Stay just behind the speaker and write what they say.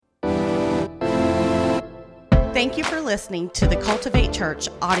Thank you for listening to the Cultivate Church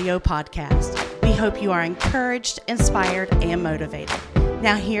audio podcast. We hope you are encouraged, inspired, and motivated.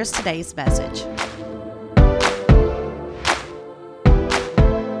 Now here's today's message.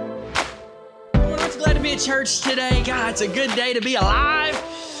 Everyone's glad to be at church today. God, it's a good day to be alive.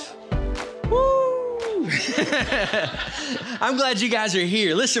 Woo! I'm glad you guys are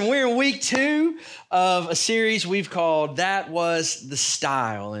here. Listen, we're in week 2 of a series we've called That Was the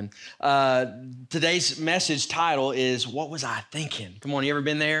Style. And today's message title is, What Was I Thinking? Come on, you ever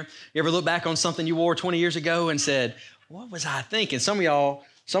been there? You ever look back on something you wore 20 years ago and said, what was I thinking? Some of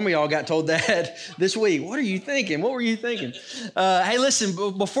y'all got told that this week. What are you thinking? What were you thinking? Hey,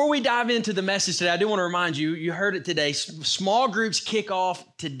 listen, before we dive into the message today, I do want to remind you, you heard it today, small groups kick off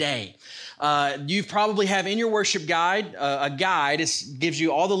today. You probably have in your worship guide, a guide. It gives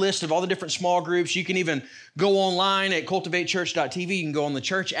you all the list of all the different small groups. You can even go online at cultivatechurch.tv. You can go on the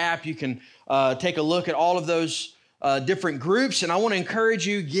church app. You can take a look at all of those different groups. And I want to encourage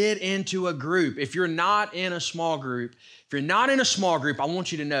you, get into a group. If you're not in a small group, I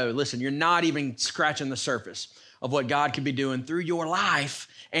want you to know, listen, you're not even scratching the surface of what God could be doing through your life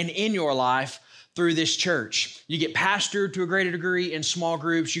and in your life through this church. You get pastored to a greater degree in small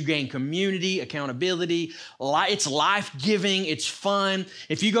groups. You gain community, accountability. It's life-giving. It's fun.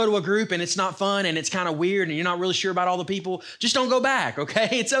 If you go to a group and it's not fun and it's kind of weird and you're not really sure about all the people, just don't go back, okay?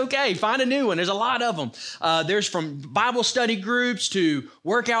 It's okay. Find a new one. There's a lot of them. There's from Bible study groups to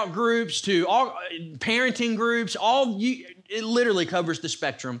workout groups to all parenting groups. It literally covers the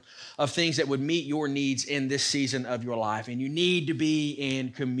spectrum of things that would meet your needs in this season of your life. And you need to be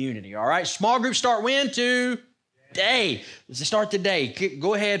in community, all right? Small groups start when? Today. Let's start today.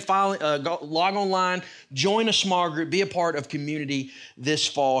 Go ahead, log online, join a small group, be a part of community this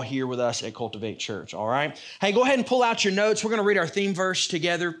fall here with us at Cultivate Church, all right? Hey, go ahead and pull out your notes. We're going to read our theme verse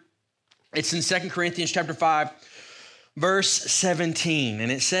together. It's in 2 Corinthians chapter 5. Verse 17,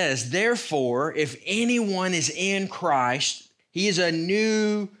 and it says, therefore, if anyone is in Christ, he is a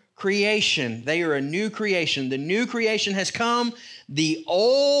new creation. They are a new creation. The new creation has come. The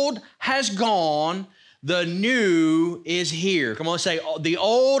old has gone. The new is here. Come on, say, the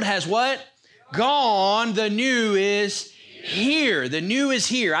old has what? Gone. The new is here. The new is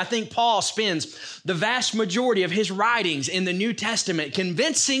here. I think Paul spends the vast majority of his writings in the New Testament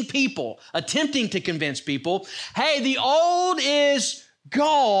convincing people, attempting to convince people, hey, the old is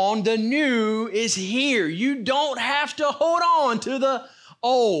gone, the new is here. You don't have to hold on to the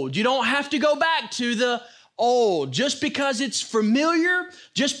old. You don't have to go back to the old. Just because it's familiar,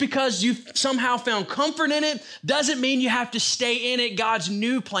 just because you've somehow found comfort in it, doesn't mean you have to stay in it. God's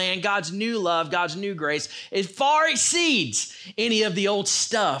new plan, God's new love, God's new grace, it far exceeds any of the old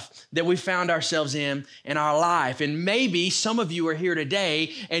stuff that we found ourselves in our life. And maybe some of you are here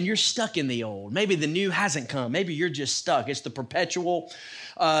today and you're stuck in the old. Maybe the new hasn't come. Maybe you're just stuck. It's the perpetual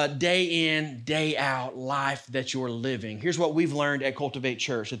day in, day out life that you're living. Here's what we've learned at Cultivate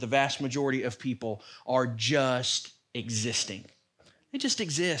Church, that the vast majority of people are just existing. They just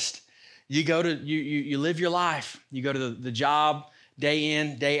exist. You go to, you live your life. You go to the job day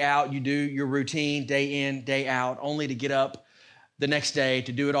in, day out. You do your routine day in, day out, only to get up the next day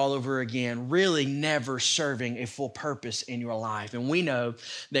to do it all over again, really never serving a full purpose in your life. And we know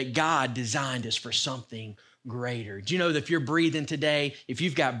that God designed us for something greater. Do you know that if you're breathing today, if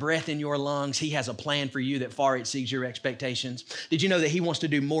you've got breath in your lungs, he has a plan for you that far exceeds your expectations? Did you know that he wants to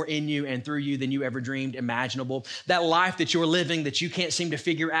do more in you and through you than you ever dreamed imaginable? That life that you're living that you can't seem to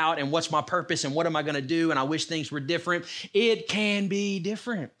figure out, and what's my purpose and what am I going to do, and I wish things were different, it can be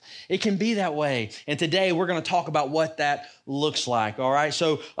different. It can be that way. And today we're going to talk about what that looks like, all right?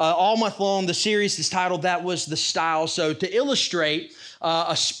 So all month long, the series is titled That Was the Style. So to illustrate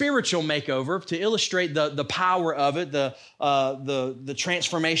a spiritual makeover, to illustrate the power of it, the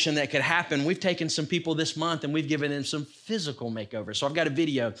transformation that could happen, we've taken some people this month and we've given them some physical makeovers. So I've got a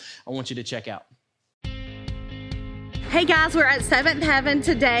video I want you to check out. Hey guys, we're at Seventh Heaven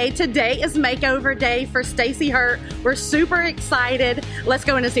today. Today is makeover day for Stacy Hurt. We're super excited. Let's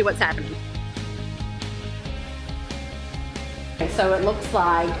go in and see what's happening. So it looks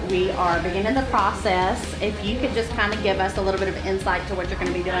like we are beginning the process. If you could just kind of give us a little bit of insight to what you're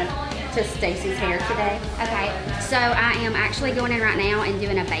going to be doing to Stacy's hair today. Okay, so I am actually going in right now and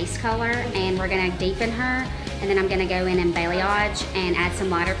doing a base color, and we're going to deepen her, and then I'm going to go in and balayage and add some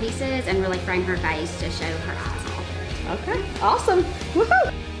lighter pieces and really frame her face to show her eyes off. Okay, awesome.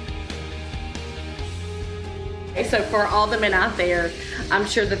 Woohoo! Okay, so for all the men out there, I'm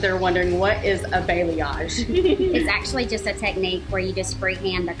sure that they're wondering, what is a balayage? It's actually just a technique where you just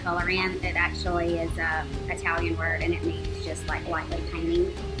freehand the color in. It actually is an Italian word, and it means just like lightly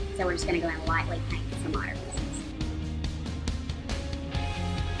painting. So we're just going to go and lightly paint some lighter pieces.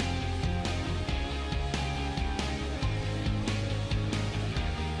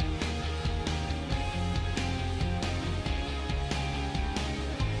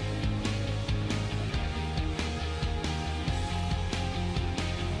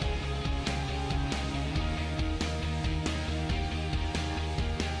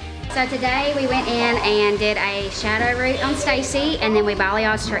 So today we went in and did a shadow root on Stacy, and then we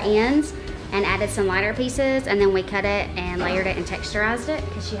balayaged her ends and added some lighter pieces, and then we cut it and layered it and texturized it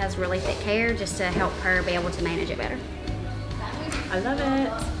because she has really thick hair, just to help her be able to manage it better. I love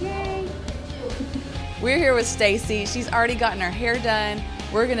it. Yay! We're here with Stacy. She's already gotten her hair done.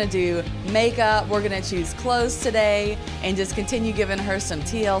 We're gonna do makeup, we're gonna choose clothes today, and just continue giving her some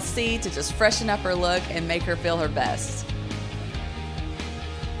TLC to just freshen up her look and make her feel her best.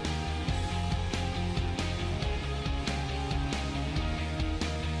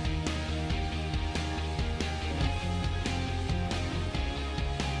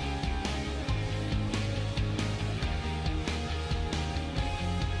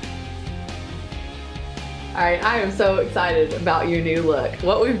 All right, I am so excited about your new look.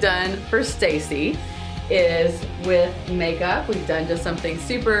 What we've done for Stacy is with makeup, we've done just something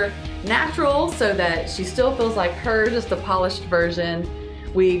super natural so that she still feels like her, just a polished version.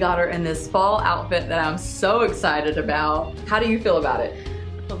 We got her in this fall outfit that I'm so excited about. How do you feel about it?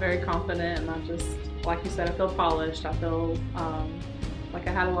 I feel very confident, and I just, like you said, I feel polished. I feel like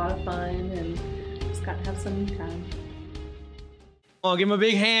I had a lot of fun and just got to have some time. Oh, give him a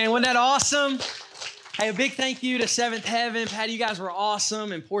big hand. Wasn't that awesome? Hey, a big thank you to Seventh Heaven. Patty, you guys were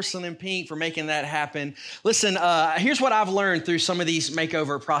awesome, and Porcelain and Pink for making that happen. Listen, here's what I've learned through some of these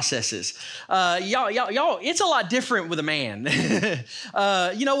makeover processes. Y'all, it's a lot different with a man.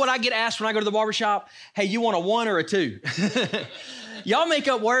 You know what I get asked when I go to the barbershop? Hey, you want a 1 or a 2? Y'all make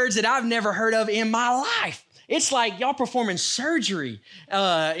up words that I've never heard of in my life. It's like y'all performing surgery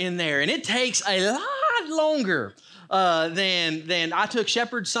in there, and it takes a lot longer than I took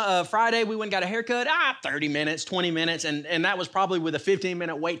Shepherd's Friday. We went and got a haircut, 30 minutes, 20 minutes, and that was probably with a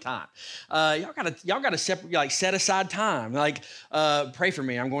 15-minute wait time. Y'all gotta set aside time. Like, pray for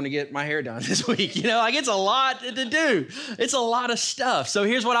me. I'm going to get my hair done this week. You know, like it's a lot to do. It's a lot of stuff. So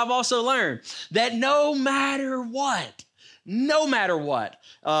here's what I've also learned, that no matter what,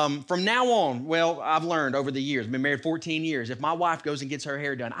 from now on, well, I've learned over the years, been married 14 years, if my wife goes and gets her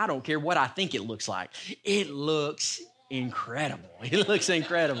hair done, I don't care what I think it looks like. It looks incredible. It looks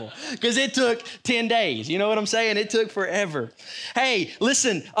incredible because it took 10 days. You know what I'm saying? It took forever. Hey,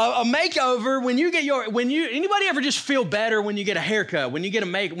 listen, a makeover, anybody ever just feel better when you get a haircut, when you get a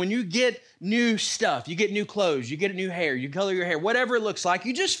makeup, when you get new stuff, you get new clothes, you get new hair, you color your hair, whatever it looks like,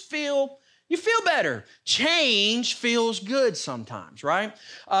 you feel better. Change feels good sometimes, right?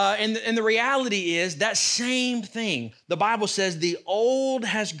 And the reality is that same thing. The Bible says the old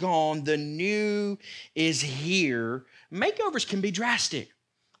has gone, the new is here. Makeovers can be drastic.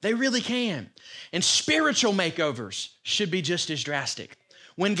 They really can. And spiritual makeovers should be just as drastic.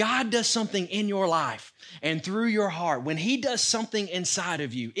 When God does something in your life and through your heart, when He does something inside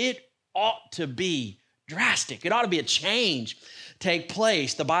of you, it ought to be drastic. It ought to be a change take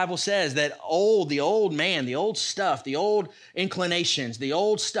place. The Bible says that the old man, the old stuff, the old inclinations, the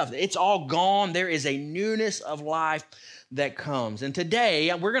old stuff, it's all gone. There is a newness of life that comes. And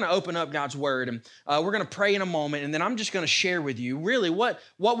today we're going to open up God's Word, and we're going to pray in a moment, and then I'm just going to share with you really what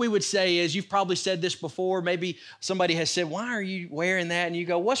we would say is, you've probably said this before, maybe somebody has said, why are you wearing that? And you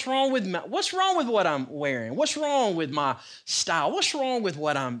go, what's wrong with what I'm wearing? What's wrong with my style? What's wrong with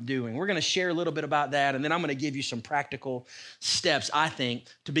what I'm doing? We're going to share a little bit about that, and then I'm going to give you some practical steps, I think,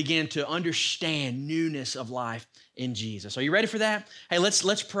 to begin to understand newness of life in Jesus. Are you ready for that? Hey,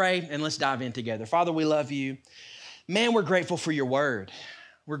 let's pray and let's dive in together. Father, we love you. Man, we're grateful for your word.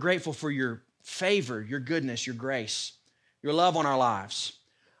 We're grateful for your favor, your goodness, your grace, your love on our lives.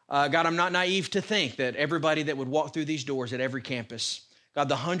 God, I'm not naive to think that everybody that would walk through these doors at every campus, God,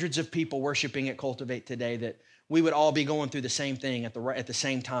 the hundreds of people worshiping at Cultivate today, that we would all be going through the same thing at the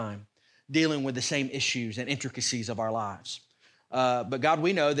same time, dealing with the same issues and intricacies of our lives. But God,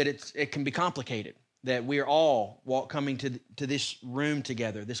 we know that it can be complicated, that we are all coming to this room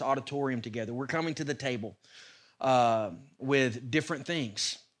together, this auditorium together. We're coming to the table with different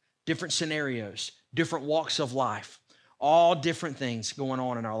things, different scenarios, different walks of life, all different things going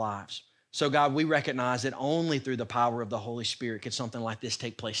on in our lives. So God, we recognize that only through the power of the Holy Spirit could something like this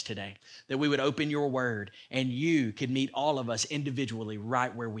take place today, that we would open your word and you could meet all of us individually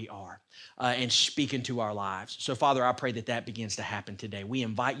right where we are and speak into our lives. So Father, I pray that begins to happen today. We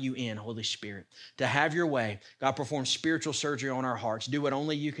invite you in, Holy Spirit, to have your way. God, perform spiritual surgery on our hearts. Do what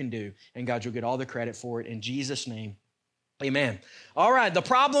only you can do. And God, you'll get all the credit for it. In Jesus' name, amen. All right, the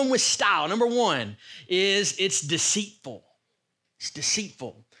problem with style, number one, is it's deceitful. It's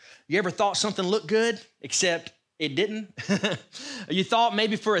deceitful. You ever thought something looked good, except it didn't? You thought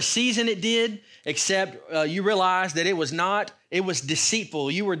maybe for a season it did, except you realized that it was not. It was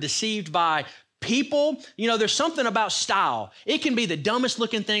deceitful. You were deceived by People, there's something about style. It can be the dumbest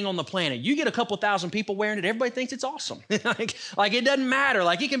looking thing on the planet. You get a couple thousand people wearing it, everybody thinks it's awesome. like it doesn't matter.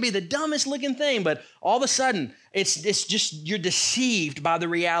 Like it can be the dumbest looking thing, but all of a sudden, it's just you're deceived by the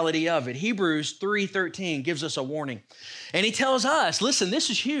reality of it. Hebrews 3:13 gives us a warning. And he tells us, listen, this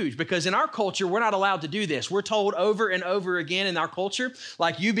is huge because in our culture, we're not allowed to do this. We're told over and over again in our culture,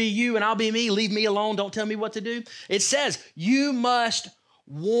 like you be you and I'll be me, leave me alone, don't tell me what to do. It says you must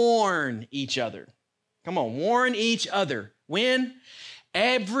warn each other. Come on, warn each other. When?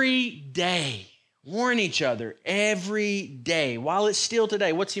 Every day. Warn each other every day while it's still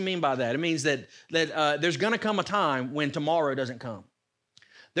today. What's he mean by that? It means that there's going to come a time when tomorrow doesn't come.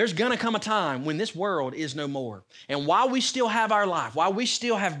 There's going to come a time when this world is no more. And while we still have our life, while we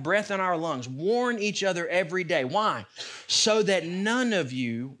still have breath in our lungs, warn each other every day. Why? So that none of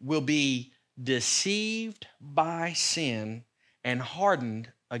you will be deceived by sin and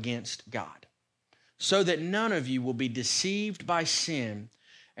hardened against God. So that none of you will be deceived by sin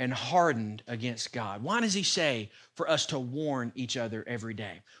and hardened against God. Why does he say for us to warn each other every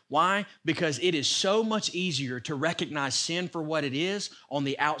day? Why? Because it is so much easier to recognize sin for what it is on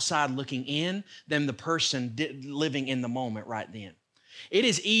the outside looking in than the person living in the moment right then. It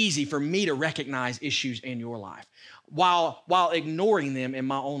is easy for me to recognize issues in your life while ignoring them in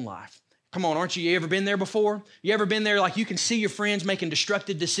my own life. Come on, aren't you? You ever been there before? You ever been there like you can see your friends making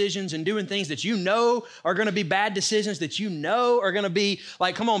destructive decisions and doing things that you know are going to be bad decisions, that you know are going to be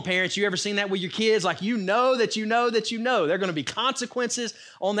like, come on, parents, you ever seen that with your kids? Like you know that you know that you know there are going to be consequences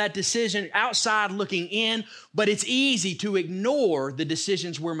on that decision outside looking in, but it's easy to ignore the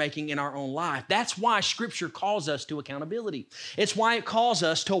decisions we're making in our own life. That's why Scripture calls us to accountability. It's why it calls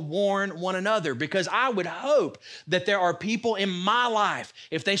us to warn one another, because I would hope that there are people in my life,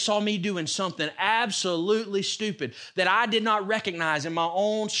 if they saw me doing something absolutely stupid that I did not recognize in my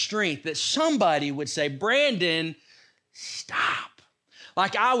own strength, that somebody would say, Brandon, stop.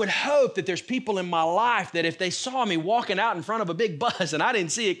 Like I would hope that there's people in my life that if they saw me walking out in front of a big bus and I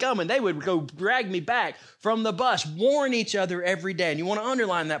didn't see it coming, they would go drag me back from the bus. Warn each other every day. And you want to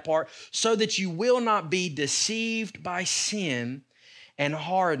underline that part so that you will not be deceived by sin and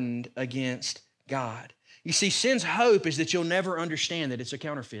hardened against God. You see, sin's hope is that you'll never understand that it's a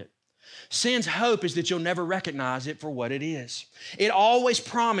counterfeit. Sin's hope is that you'll never recognize it for what it is. It always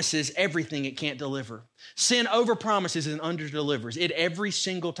promises everything it can't deliver. Sin overpromises and underdelivers it every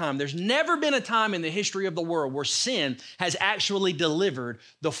single time. There's never been a time in the history of the world where sin has actually delivered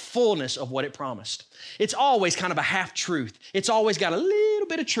the fullness of what it promised. It's always kind of a half-truth. It's always got a little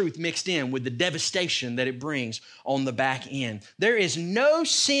bit of truth mixed in with the devastation that it brings on the back end. There is no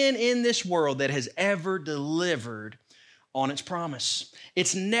sin in this world that has ever delivered on its promise.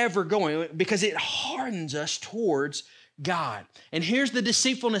 It's never going, because it hardens us towards God. And here's the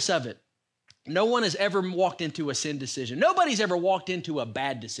deceitfulness of it. No one has ever walked into a sin decision. Nobody's ever walked into a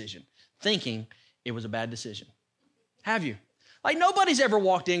bad decision thinking it was a bad decision. Have you? Like nobody's ever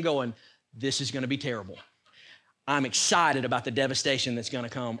walked in going, this is going to be terrible. I'm excited about the devastation that's going to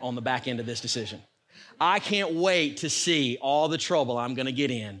come on the back end of this decision. I can't wait to see all the trouble I'm going to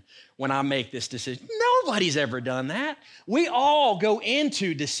get in when I make this decision. Nobody's ever done that. We all go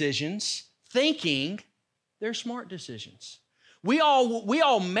into decisions thinking they're smart decisions. We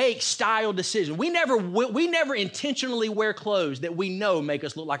all make style decisions. We never intentionally wear clothes that we know make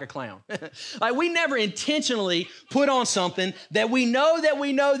us look like a clown. Like we never intentionally put on something that we know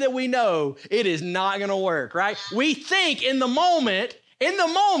it is not going to work, right? We think in the moment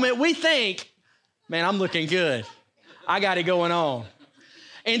we think, man, I'm looking good. I got it going on.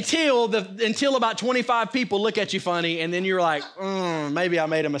 Until about 25 people look at you funny, and then you're like, maybe I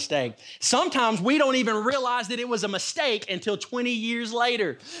made a mistake. Sometimes we don't even realize that it was a mistake until 20 years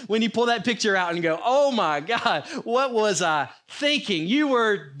later when you pull that picture out and go, oh my God, what was I thinking? You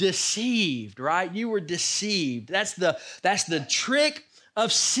were deceived, right? You were deceived. That's the trick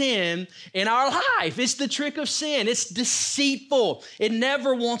of sin in our life. It's the trick of sin. It's deceitful. It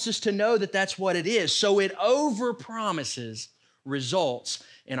never wants us to know that that's what it is. So it overpromises results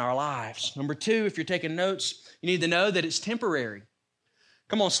in our lives. Number two, if you're taking notes, you need to know that it's temporary.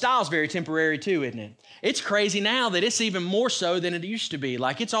 Come on, style's very temporary too, isn't it? It's crazy now that it's even more so than it used to be.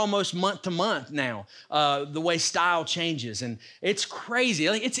 Like it's almost month to month now, the way style changes. And it's crazy.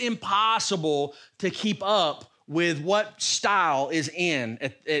 Like, it's impossible to keep up with what style is in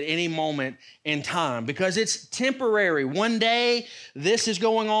at any moment in time because it's temporary. One day this is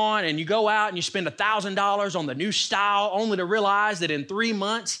going on and you go out and you spend $1,000 on the new style only to realize that in 3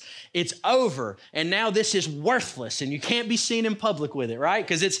 months it's over and now this is worthless and you can't be seen in public with it, right?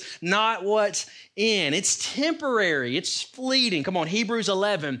 Because it's not what's in. It's temporary. It's fleeting. Come on, Hebrews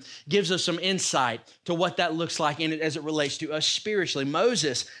 11 gives us some insight to what that looks like in it as it relates to us spiritually.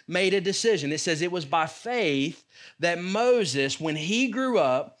 Moses made a decision. It says it was by faith that Moses, when he grew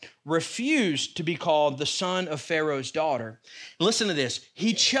up, refused to be called the son of Pharaoh's daughter. Listen to this.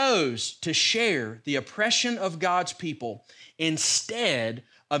 He chose to share the oppression of God's people instead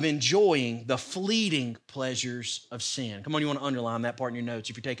of enjoying the fleeting pleasures of sin. Come on, you want to underline that part in your notes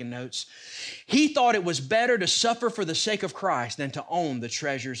if you're taking notes. He thought it was better to suffer for the sake of Christ than to own the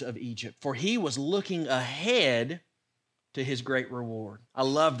treasures of Egypt, for he was looking ahead to his great reward. I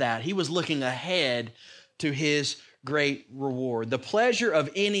love that. He was looking ahead to his great reward. The pleasure of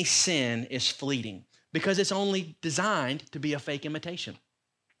any sin is fleeting because it's only designed to be a fake imitation.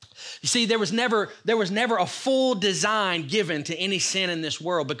 You see, there was never a full design given to any sin in this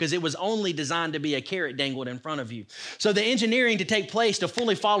world because it was only designed to be a carrot dangled in front of you. So the engineering to take place to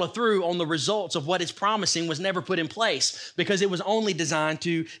fully follow through on the results of what it's promising was never put in place because it was only designed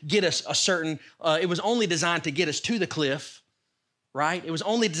to get us it was only designed to get us to the cliff, right? It was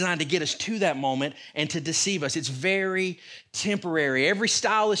only designed to get us to that moment and to deceive us. It's very temporary. Every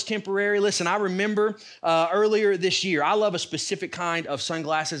style is temporary. Listen, I remember earlier this year, I love a specific kind of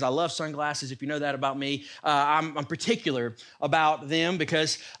sunglasses. I love sunglasses. If you know that about me, I'm particular about them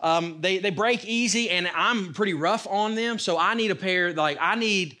because they break easy and I'm pretty rough on them. So I need a pair,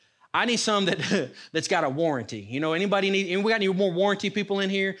 I need some that's got a warranty. You know, we got any more warranty people in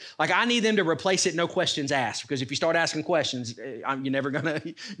here? Like I need them to replace it, no questions asked. Because if you start asking questions, you're never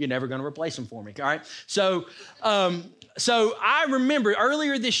gonna replace them for me. All right. So I remember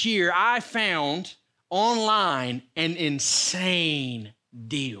earlier this year I found online an insane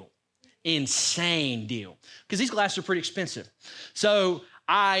deal, because these glasses are pretty expensive. So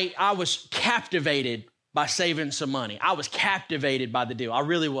I was captivated by saving some money. I was captivated by the deal. I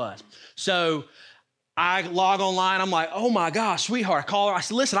really was. So I log online. I'm like, oh my gosh, sweetheart. I call her. I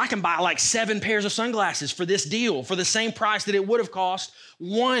said, listen, I can buy like 7 pairs of sunglasses for this deal for the same price that it would have cost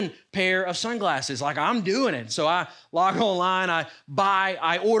 1 pair of sunglasses. Like I'm doing it. So I log online.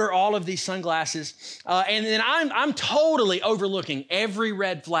 I order all of these sunglasses. And then I'm totally overlooking every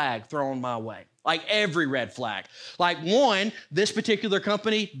red flag thrown my way. Like every red flag. Like one, this particular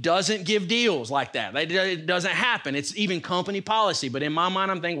company doesn't give deals like that. It doesn't happen. It's even company policy. But in my mind,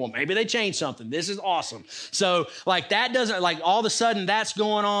 I'm thinking, well, maybe they changed something. This is awesome. So like that doesn't, like all of a sudden that's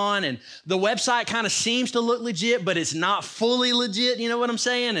going on. And the website kind of seems to look legit, but it's not fully legit. You know what I'm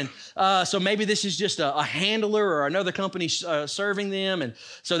saying? And so maybe this is just a handler or another company serving them. And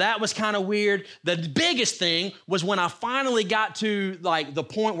so that was kind of weird. The biggest thing was when I finally got to like the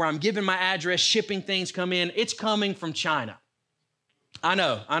point where I'm giving my address, shipping things come in. It's coming from China. I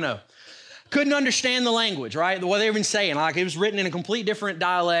know. Couldn't understand the language, right? What they were even saying. Like it was written in a complete different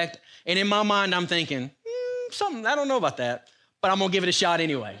dialect. And in my mind, I'm thinking, something, I don't know about that, but I'm going to give it a shot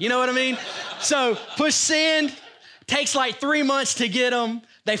anyway. You know what I mean? So push send. Takes like 3 months to get them.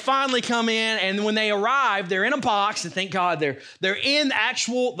 They finally come in, and when they arrive, they're in a box, and thank God they're in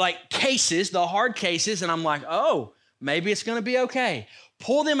actual like cases, the hard cases, and I'm like, oh, maybe it's going to be okay.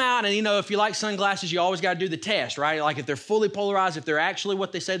 Pull them out, and you know, if you like sunglasses, you always got to do the test, right? Like if they're fully polarized, if they're actually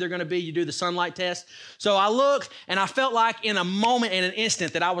what they say they're going to be, you do the sunlight test. So I looked, and I felt like in a moment, in an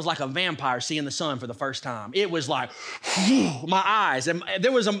instant, that I was like a vampire seeing the sun for the first time. It was like, whew, my eyes. And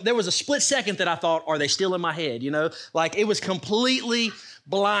there was a split second that I thought, are they still in my head? You know, like it was completely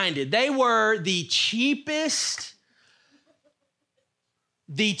blinded. They were the cheapest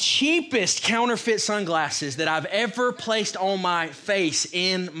counterfeit sunglasses that I've ever placed on my face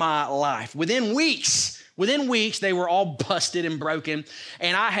in my life. Within weeks, they were all busted and broken,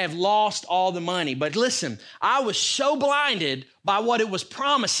 and I have lost all the money. But listen, I was so blinded by what it was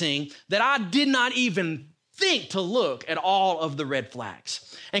promising that I did not even think to look at all of the red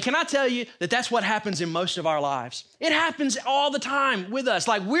flags. And can I tell you that that's what happens in most of our lives? It happens all the time with us.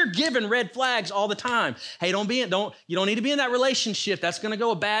 Like we're given red flags all the time. Hey, you don't need to be in that relationship. That's going to go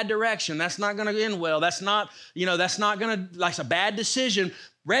a bad direction. That's not going to end well. That's not going to, like a bad decision.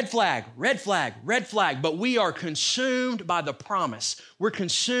 Red flag, red flag, red flag. But we are consumed by the promise. We're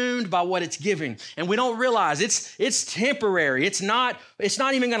consumed by what it's giving. And we don't realize it's temporary. It's not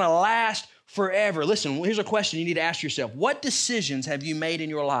even going to last forever. Listen, here's a question you need to ask yourself. What decisions have you made in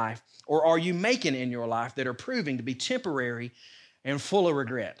your life or are you making in your life that are proving to be temporary and full of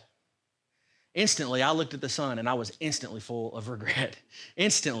regret? Instantly, I looked at the sun and I was instantly full of regret.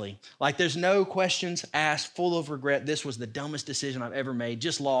 Instantly. Like there's no questions asked, full of regret. This was the dumbest decision I've ever made.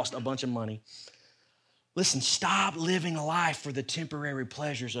 Just lost a bunch of money. Listen, stop living a life for the temporary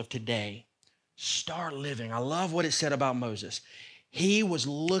pleasures of today. Start living. I love what it said about Moses. He was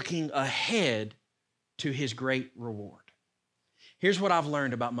looking ahead to his great reward. Here's what I've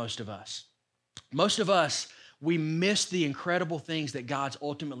learned about most of us. Most of us, we miss the incredible things that God's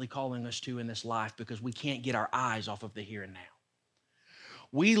ultimately calling us to in this life because we can't get our eyes off of the here and now.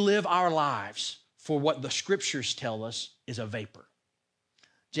 We live our lives for what the scriptures tell us is a vapor.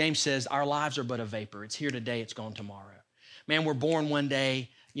 James says our lives are but a vapor. It's here today, it's gone tomorrow. Man, we're born one day.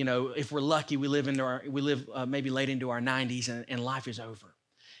 You know, if we're lucky, we live maybe late into our 90s and life is over.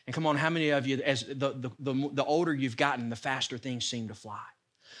 And come on, how many of you, as the older you've gotten, the faster things seem to fly?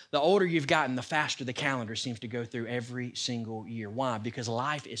 The older you've gotten, the faster the calendar seems to go through every single year. Why? Because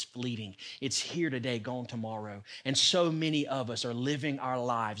life is fleeting. It's here today, gone tomorrow. And so many of us are living our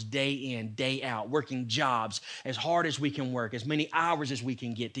lives day in, day out, working jobs as hard as we can work, as many hours as we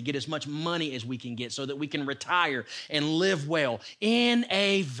can get, to get as much money as we can get so that we can retire and live well in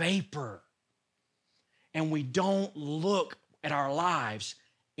a vapor. And we don't look at our lives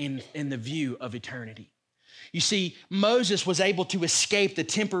in the view of eternity. You see, Moses was able to escape the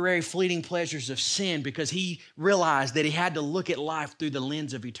temporary fleeting pleasures of sin because he realized that he had to look at life through the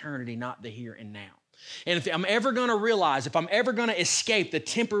lens of eternity, not the here and now. And if I'm ever going to escape the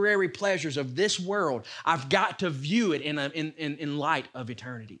temporary pleasures of this world, I've got to view it in light of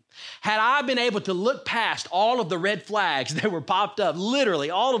eternity. Had I been able to look past all of the red flags that were popped up, literally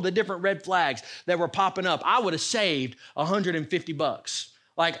all of the different red flags that were popping up, I would have saved $150.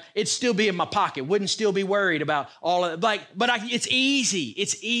 Like, it'd still be in my pocket, wouldn't still be worried about all of it. It's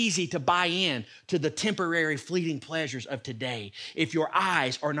easy to buy in to the temporary fleeting pleasures of today if your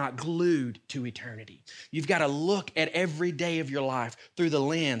eyes are not glued to eternity. You've got to look at every day of your life through the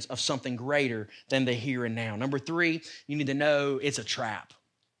lens of something greater than the here and now. Number 3, you need to know it's a trap.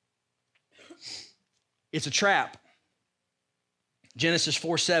 It's a trap. Genesis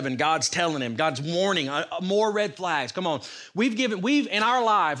 4:7, God's telling him, God's warning, more red flags. Come on. In our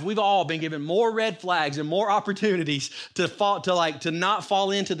lives, we've all been given more red flags and more opportunities to not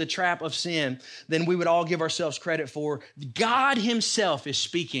fall into the trap of sin than we would all give ourselves credit for. God himself is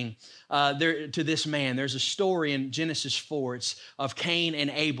speaking to this man. There's a story in Genesis 4. It's of Cain and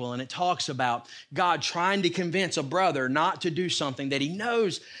Abel, and it talks about God trying to convince a brother not to do something that he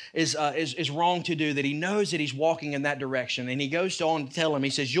knows is wrong to do, that he knows that he's walking in that direction. And he goes on to tell him,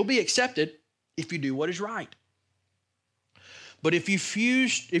 he says, you'll be accepted if you do what is right. But if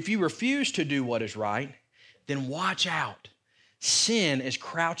you refuse to do what is right, then watch out. Sin is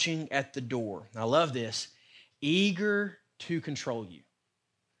crouching at the door. I love this. Eager to control you.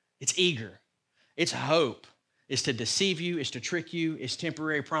 It's eager. It's hope. It's to deceive you. It's to trick you. It's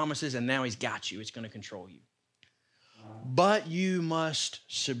temporary promises, and now he's got you. It's going to control you. But you must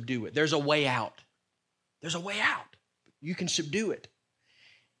subdue it. There's a way out. There's a way out. You can subdue it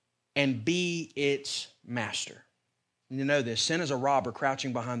and be its master. You know this. Sin is a robber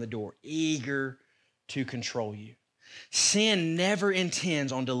crouching behind the door, eager to control you. Sin never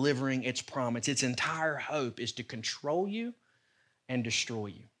intends on delivering its promise. Its entire hope is to control you and destroy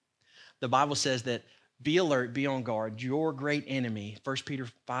you. The Bible says that be alert, be on guard. Your great enemy, 1 Peter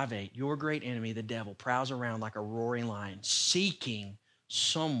 5:8, your great enemy, the devil, prowls around like a roaring lion, seeking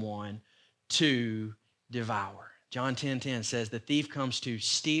someone to devour. John 10:10 says the thief comes to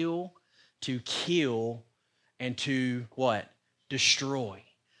steal, to kill, and to what? Destroy.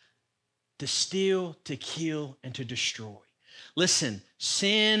 To steal, to kill, and to destroy. Listen,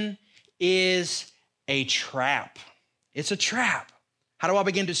 sin is a trap. It's a trap. How do I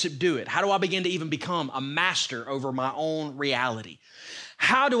begin to subdue it? How do I begin to even become a master over my own reality?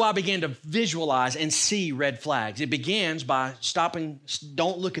 How do I begin to visualize and see red flags? It begins by stopping.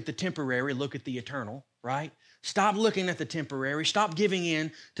 Don't look at the temporary, look at the eternal, right? Stop looking at the temporary. Stop giving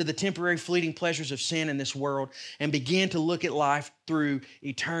in to the temporary fleeting pleasures of sin in this world and begin to look at life through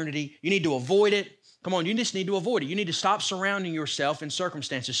eternity. You need to avoid it. Come on, you just need to avoid it. You need to stop surrounding yourself in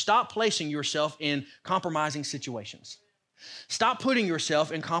circumstances. Stop placing yourself in compromising situations. Stop putting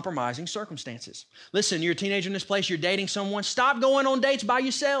yourself in compromising circumstances. Listen, you're a teenager in this place, you're dating someone. Stop going on dates by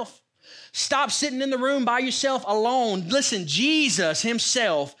yourself. Stop sitting in the room by yourself alone. Listen, Jesus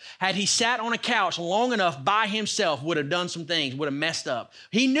himself, had he sat on a couch long enough by himself, would have done some things, would have messed up.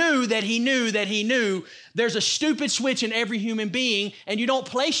 He knew that he knew there's a stupid switch in every human being, and you don't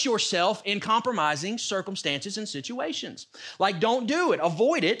place yourself in compromising circumstances and situations. Like, don't do it.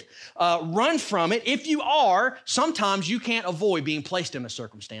 Avoid it. Run from it. If you are, sometimes you can't avoid being placed in a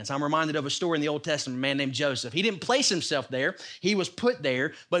circumstance. I'm reminded of a story in the Old Testament, a man named Joseph. He didn't place himself there. He was put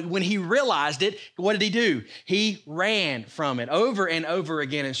there, but when he realized it, what did he do? He ran from it. Over and over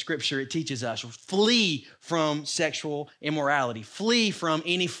again in Scripture, it teaches us, flee from sexual immorality. Flee from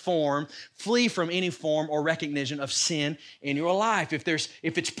any form or recognition of sin in your life. If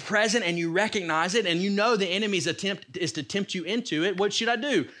it's present and you recognize it and you know the enemy's attempt is to tempt you into it, what should I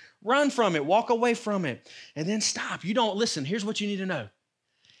do? Run from it, walk away from it, and then stop. Listen, here's what you need to know.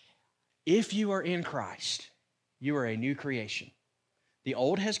 If you are in Christ, you are a new creation. The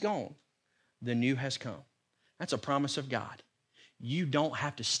old has gone, the new has come. That's a promise of God. You don't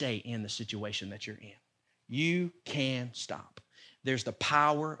have to stay in the situation that you're in. You can stop. There's the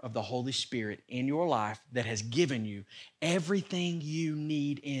power of the Holy Spirit in your life that has given you everything you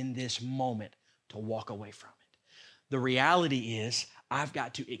need in this moment to walk away from it. The reality is, I've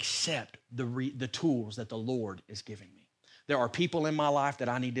got to accept the tools that the Lord is giving me. There are people in my life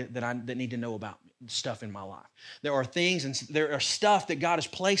that need to know about stuff in my life. There are things and there are stuff that God is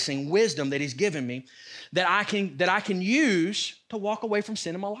placing, wisdom that He's given me that I can use to walk away from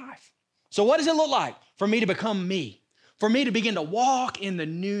sin in my life. So what does it look like for me to become me? For me to begin to walk in the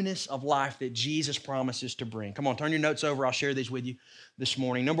newness of life that Jesus promises to bring. Come on, turn your notes over. I'll share these with you this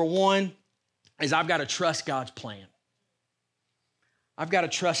morning. Number one is I've got to trust God's plan. I've got to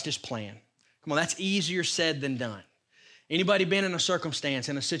trust His plan. Come on, that's easier said than done. Anybody been in a circumstance,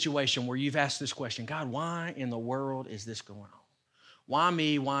 in a situation where you've asked this question, God, why in the world is this going on? Why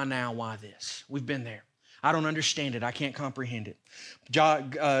me? Why now? Why this? We've been there. I don't understand it. I can't comprehend it.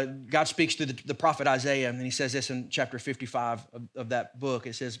 God speaks through the prophet Isaiah, and he says this in chapter 55 of that book.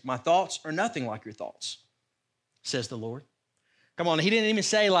 It says, my thoughts are nothing like your thoughts, says the Lord. Come on, he didn't even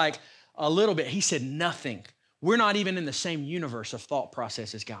say like a little bit. He said nothing. We're not even in the same universe of thought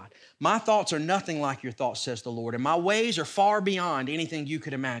process as God. My thoughts are nothing like your thoughts, says the Lord, and my ways are far beyond anything you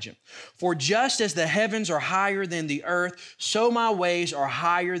could imagine. For just as the heavens are higher than the earth, so my ways are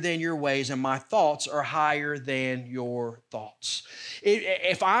higher than your ways, and my thoughts are higher than your thoughts.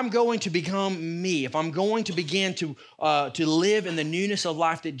 If I'm going to become me, if I'm going to begin to live in the newness of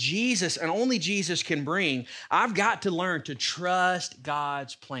life that Jesus and only Jesus can bring, I've got to learn to trust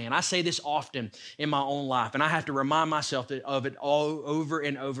God's plan. I say this often in my own life, and I have to remind myself of it all over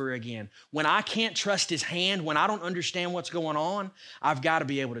and over again. When I can't trust His hand, when I don't understand what's going on, I've got to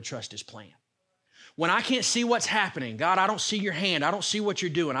be able to trust His plan. When I can't see what's happening, God, I don't see your hand. I don't see what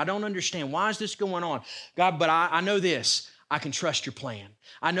you're doing. I don't understand. Why is this going on? God, but I know this. I can trust your plan.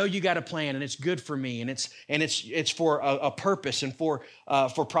 I know you got a plan, and it's good for me, and it's for a purpose and for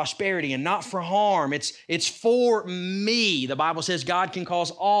prosperity and not for harm. It's for me. The Bible says God can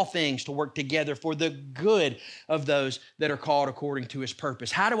cause all things to work together for the good of those that are called according to His purpose.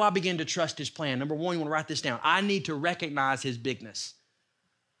 How do I begin to trust His plan? Number one, you want to write this down. I need to recognize His bigness.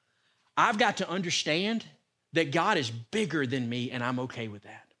 I've got to understand that God is bigger than me, and I'm okay with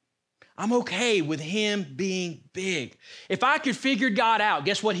that. I'm okay with Him being big. If I could figure God out,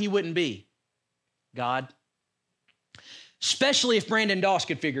 guess what He wouldn't be? God. Especially if Brandon Doss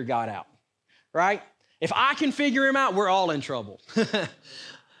could figure God out, right? If I can figure Him out, we're all in trouble.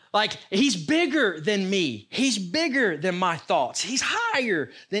 Like, He's bigger than me. He's bigger than my thoughts. He's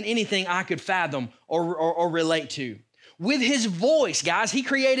higher than anything I could fathom or relate to. With His voice, guys, He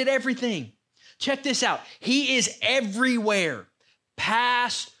created everything. Check this out. He is everywhere,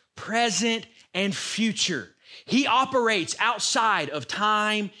 past, present, and future. He operates outside of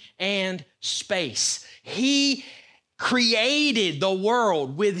time and space. He created the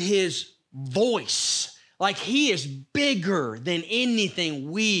world with His voice. Like, He is bigger than anything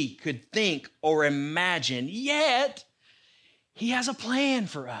we could think or imagine. Yet, He has a plan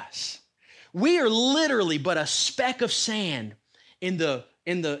for us. We are literally but a speck of sand in the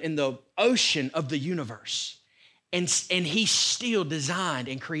ocean of the universe. And He still designed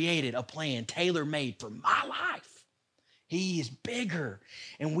and created a plan tailor-made for my life. He is bigger.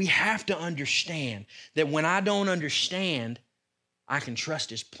 And we have to understand that when I don't understand, I can trust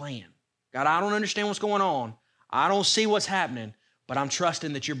His plan. God, I don't understand what's going on. I don't see what's happening, but I'm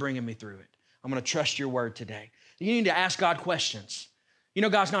trusting that you're bringing me through it. I'm going to trust your word today. You need to ask God questions. You know,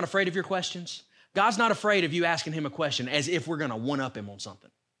 God's not afraid of your questions. God's not afraid of you asking Him a question as if we're going to one-up Him on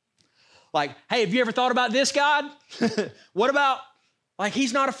something. Like, hey, have you ever thought about this, God? What about Like,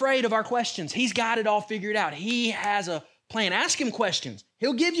 he's not afraid of our questions. He's got it all figured out. He has a plan. Ask him questions.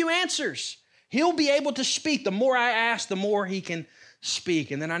 He'll give you answers. He'll be able to speak. The more I ask, the more he can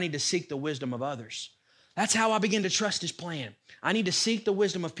speak. And then I need to seek the wisdom of others. That's how I begin to trust his plan. I need to seek the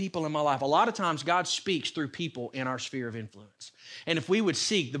wisdom of people in my life. A lot of times God speaks through people in our sphere of influence. And if we would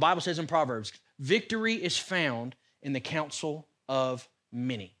seek, the Bible says in Proverbs, victory is found in the counsel of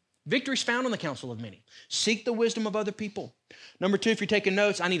many. Victory is found in the counsel of many. Seek the wisdom of other people. Number 2, if you're taking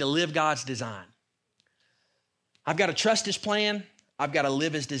notes, I need to live God's design. I've got to trust his plan. I've got to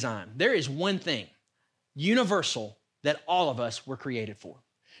live his design. There is one thing, universal, that all of us were created for.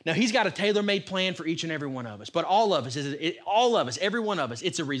 Now, he's got a tailor-made plan for each and every one of us, but all of us, every one of us,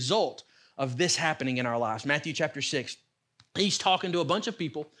 it's a result of this happening in our lives. Matthew chapter 6, he's talking to a bunch of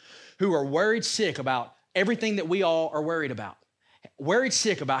people who are worried sick about everything that we all are worried about. Worried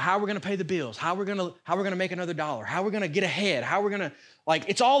sick about how we're going to pay the bills, how we're going to make another dollar, how we're going to get ahead, how we're going to,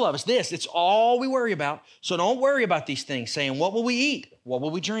 it's all of us. It's all we worry about. So don't worry about these things, saying, what will we eat? What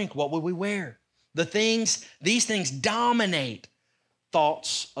will we drink? What will we wear? These things dominate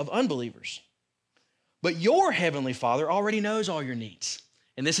thoughts of unbelievers. But your heavenly Father already knows all your needs.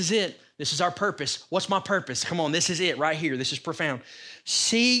 And this is it. This is our purpose. What's my purpose? Come on, this is it right here. This is profound.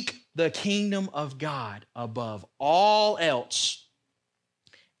 Seek the kingdom of God above all else,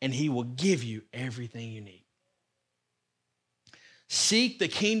 and he will give you everything you need. Seek the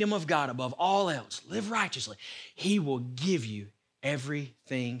kingdom of God above all else. Live righteously. He will give you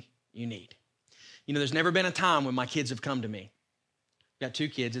everything you need. You know, there's never been a time when my kids have come to me. I've got 2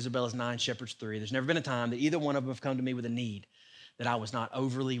 kids. Isabella's 9, Shepherd's 3. There's never been a time that either one of them have come to me with a need that I was not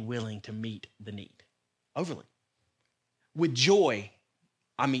overly willing to meet the need. Overly. With joy,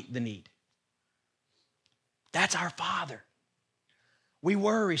 I meet the need. That's our Father. We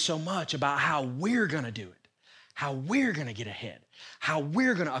worry so much about how we're going to do it, how we're going to get ahead, how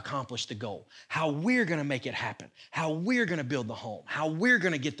we're going to accomplish the goal, how we're going to make it happen, how we're going to build the home, how we're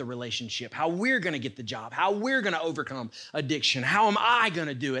going to get the relationship, how we're going to get the job, how we're going to overcome addiction. How am I going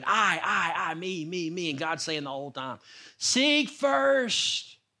to do it? I, me. And God's saying the whole time, seek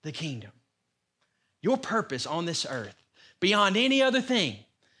first the kingdom. Your purpose on this earth, beyond any other thing,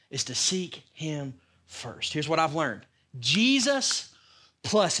 is to seek him first. Here's what I've learned. Jesus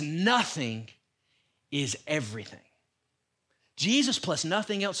plus nothing is everything. Jesus plus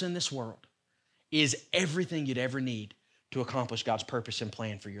nothing else in this world is everything you'd ever need to accomplish God's purpose and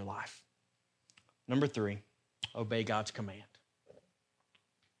plan for your life. Number 3, obey God's command.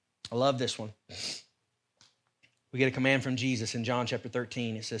 I love this one. We get a command from Jesus in John chapter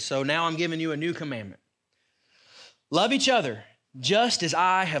 13. It says, so now I'm giving you a new commandment. Love each other just as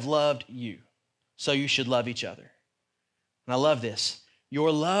I have loved you. So you should love each other. And I love this. Your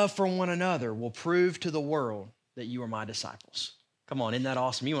love for one another will prove to the world that you are my disciples. Come on, isn't that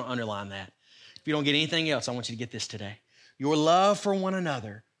awesome? You want to underline that. If you don't get anything else, I want you to get this today. Your love for one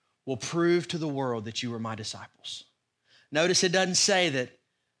another will prove to the world that you are my disciples. Notice it doesn't say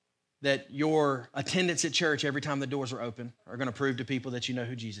that your attendance at church every time the doors are open are going to prove to people that you know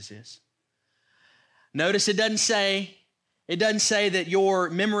who Jesus is. Notice it doesn't say that your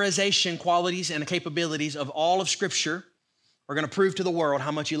memorization qualities and capabilities of all of Scripture are going to prove to the world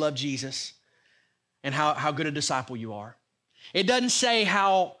how much you love Jesus and how good a disciple you are. It doesn't say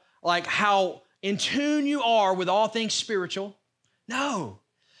how in tune you are with all things spiritual. No.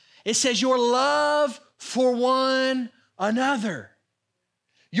 It says your love for one another.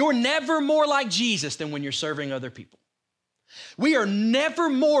 You're never more like Jesus than when you're serving other people. We are never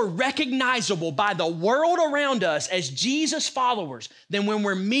more recognizable by the world around us as Jesus followers than when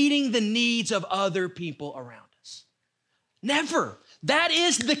we're meeting the needs of other people around us. Never. That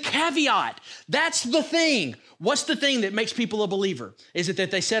is the caveat. That's the thing. What's the thing that makes people a believer? Is it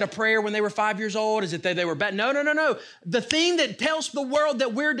that they said a prayer when they were 5 years old? Is it that they were bad? No. The thing that tells the world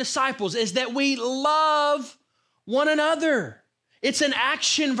that we're disciples is that we love one another. It's an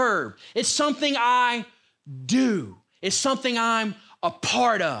action verb. It's something I do. It's something I'm a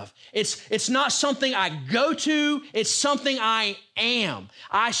part of. It's not something I go to. It's something I am.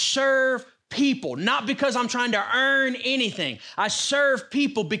 I serve people, not because I'm trying to earn anything. I serve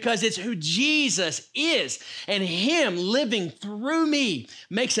people because it's who Jesus is, and him living through me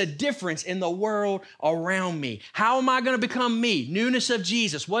makes a difference in the world around me. How am I going to become me? Newness of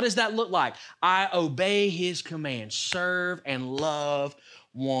Jesus. What does that look like? I obey his command. Serve and love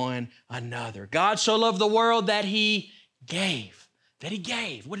one another. God so loved the world that he gave. What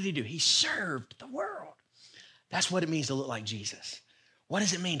did he do? He served the world. That's what it means to look like Jesus. What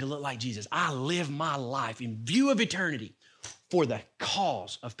does it mean to look like Jesus? I live my life in view of eternity for the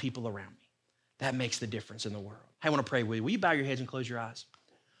cause of people around me. That makes the difference in the world. Hey, I want to pray with you. Will you bow your heads and close your eyes?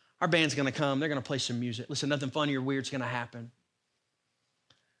 Our band's going to come. They're going to play some music. Listen, nothing funny or weird's going to happen.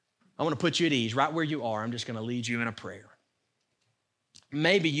 I want to put you at ease right where you are. I'm just going to lead you in a prayer.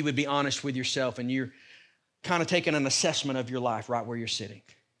 Maybe you would be honest with yourself and you're kind of taking an assessment of your life right where you're sitting.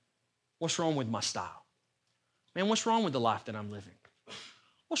 What's wrong with my style? Man, what's wrong with the life that I'm living?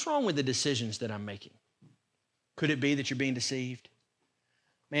 What's wrong with the decisions that I'm making? Could it be that you're being deceived?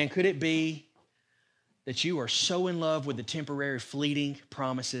 Man, could it be that you are so in love with the temporary, fleeting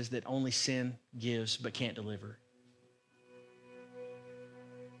promises that only sin gives but can't deliver?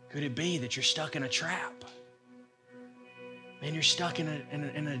 Could it be that you're stuck in a trap? Man, you're stuck in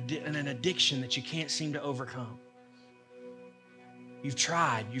an addiction that you can't seem to overcome. You've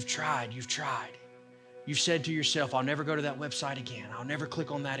tried. You've said to yourself, I'll never go to that website again. I'll never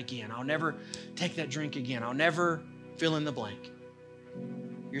click on that again. I'll never take that drink again. I'll never fill in the blank.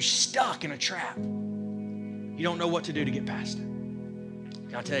 You're stuck in a trap. You don't know what to do to get past it.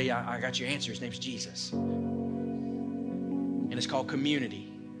 Can I tell you, I got your answer. His name's Jesus. And it's called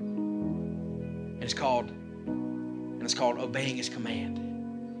community. And it's called obeying his command.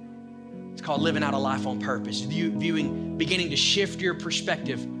 It's called living out a life on purpose. Beginning to shift your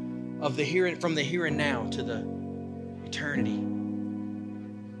perspective of from the here and now to the eternity.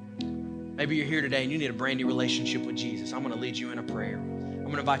 Maybe you're here today and you need a brand new relationship with Jesus. I'm going to lead you in a prayer. I'm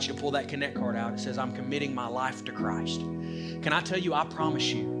going to invite you to pull that Connect card out. It says, I'm committing my life to Christ. Can I tell you, I promise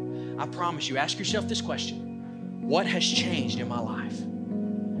you, ask yourself this question. What has changed in my life?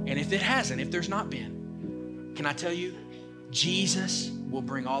 And if it hasn't, if there's not been, can I tell you, Jesus will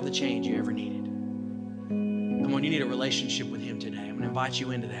bring all the change you ever needed. Come on, you need a relationship with him today. I'm going to invite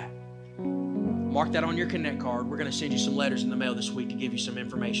you into that. Mark that on your Connect card. We're going to send you some letters in the mail this week to give you some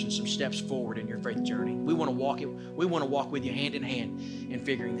information, some steps forward in your faith journey. We want to walk with you hand in hand in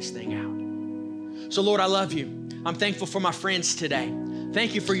figuring this thing out. So Lord, I love you. I'm thankful for my friends today.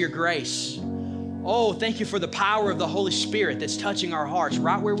 Thank you for your grace. Oh, thank you for the power of the Holy Spirit that's touching our hearts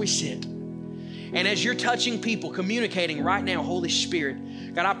right where we sit. And as you're touching people, communicating right now, Holy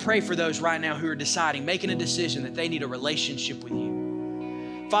Spirit, God, I pray for those right now who are deciding, making a decision that they need a relationship with you.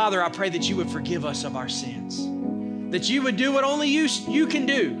 Father, I pray that you would forgive us of our sins, that you would do what only you can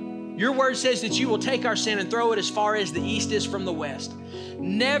do. Your word says that you will take our sin and throw it as far as the east is from the west,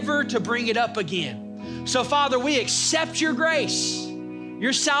 never to bring it up again. So, Father, we accept your grace,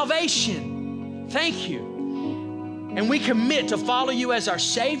 your salvation. Thank you. And we commit to follow you as our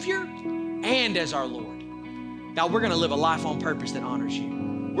Savior and as our Lord. God, we're going to live a life on purpose that honors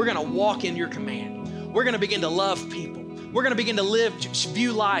you. We're going to walk in your command. We're going to begin to love people. We're going to begin to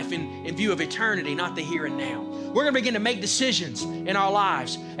view life in view of eternity, not the here and now. We're going to begin to make decisions in our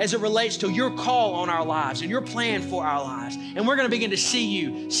lives as it relates to your call on our lives and your plan for our lives. And we're going to begin to see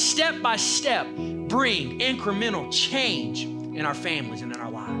you step by step bring incremental change in our families and in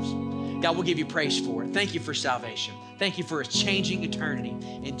our lives. God, we'll give you praise for it. Thank you for salvation. Thank you for a changing eternity.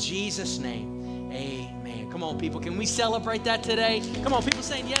 In Jesus' name, amen. Come on, people. Can we celebrate that today? Come on, people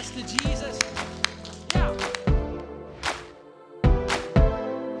saying yes to Jesus.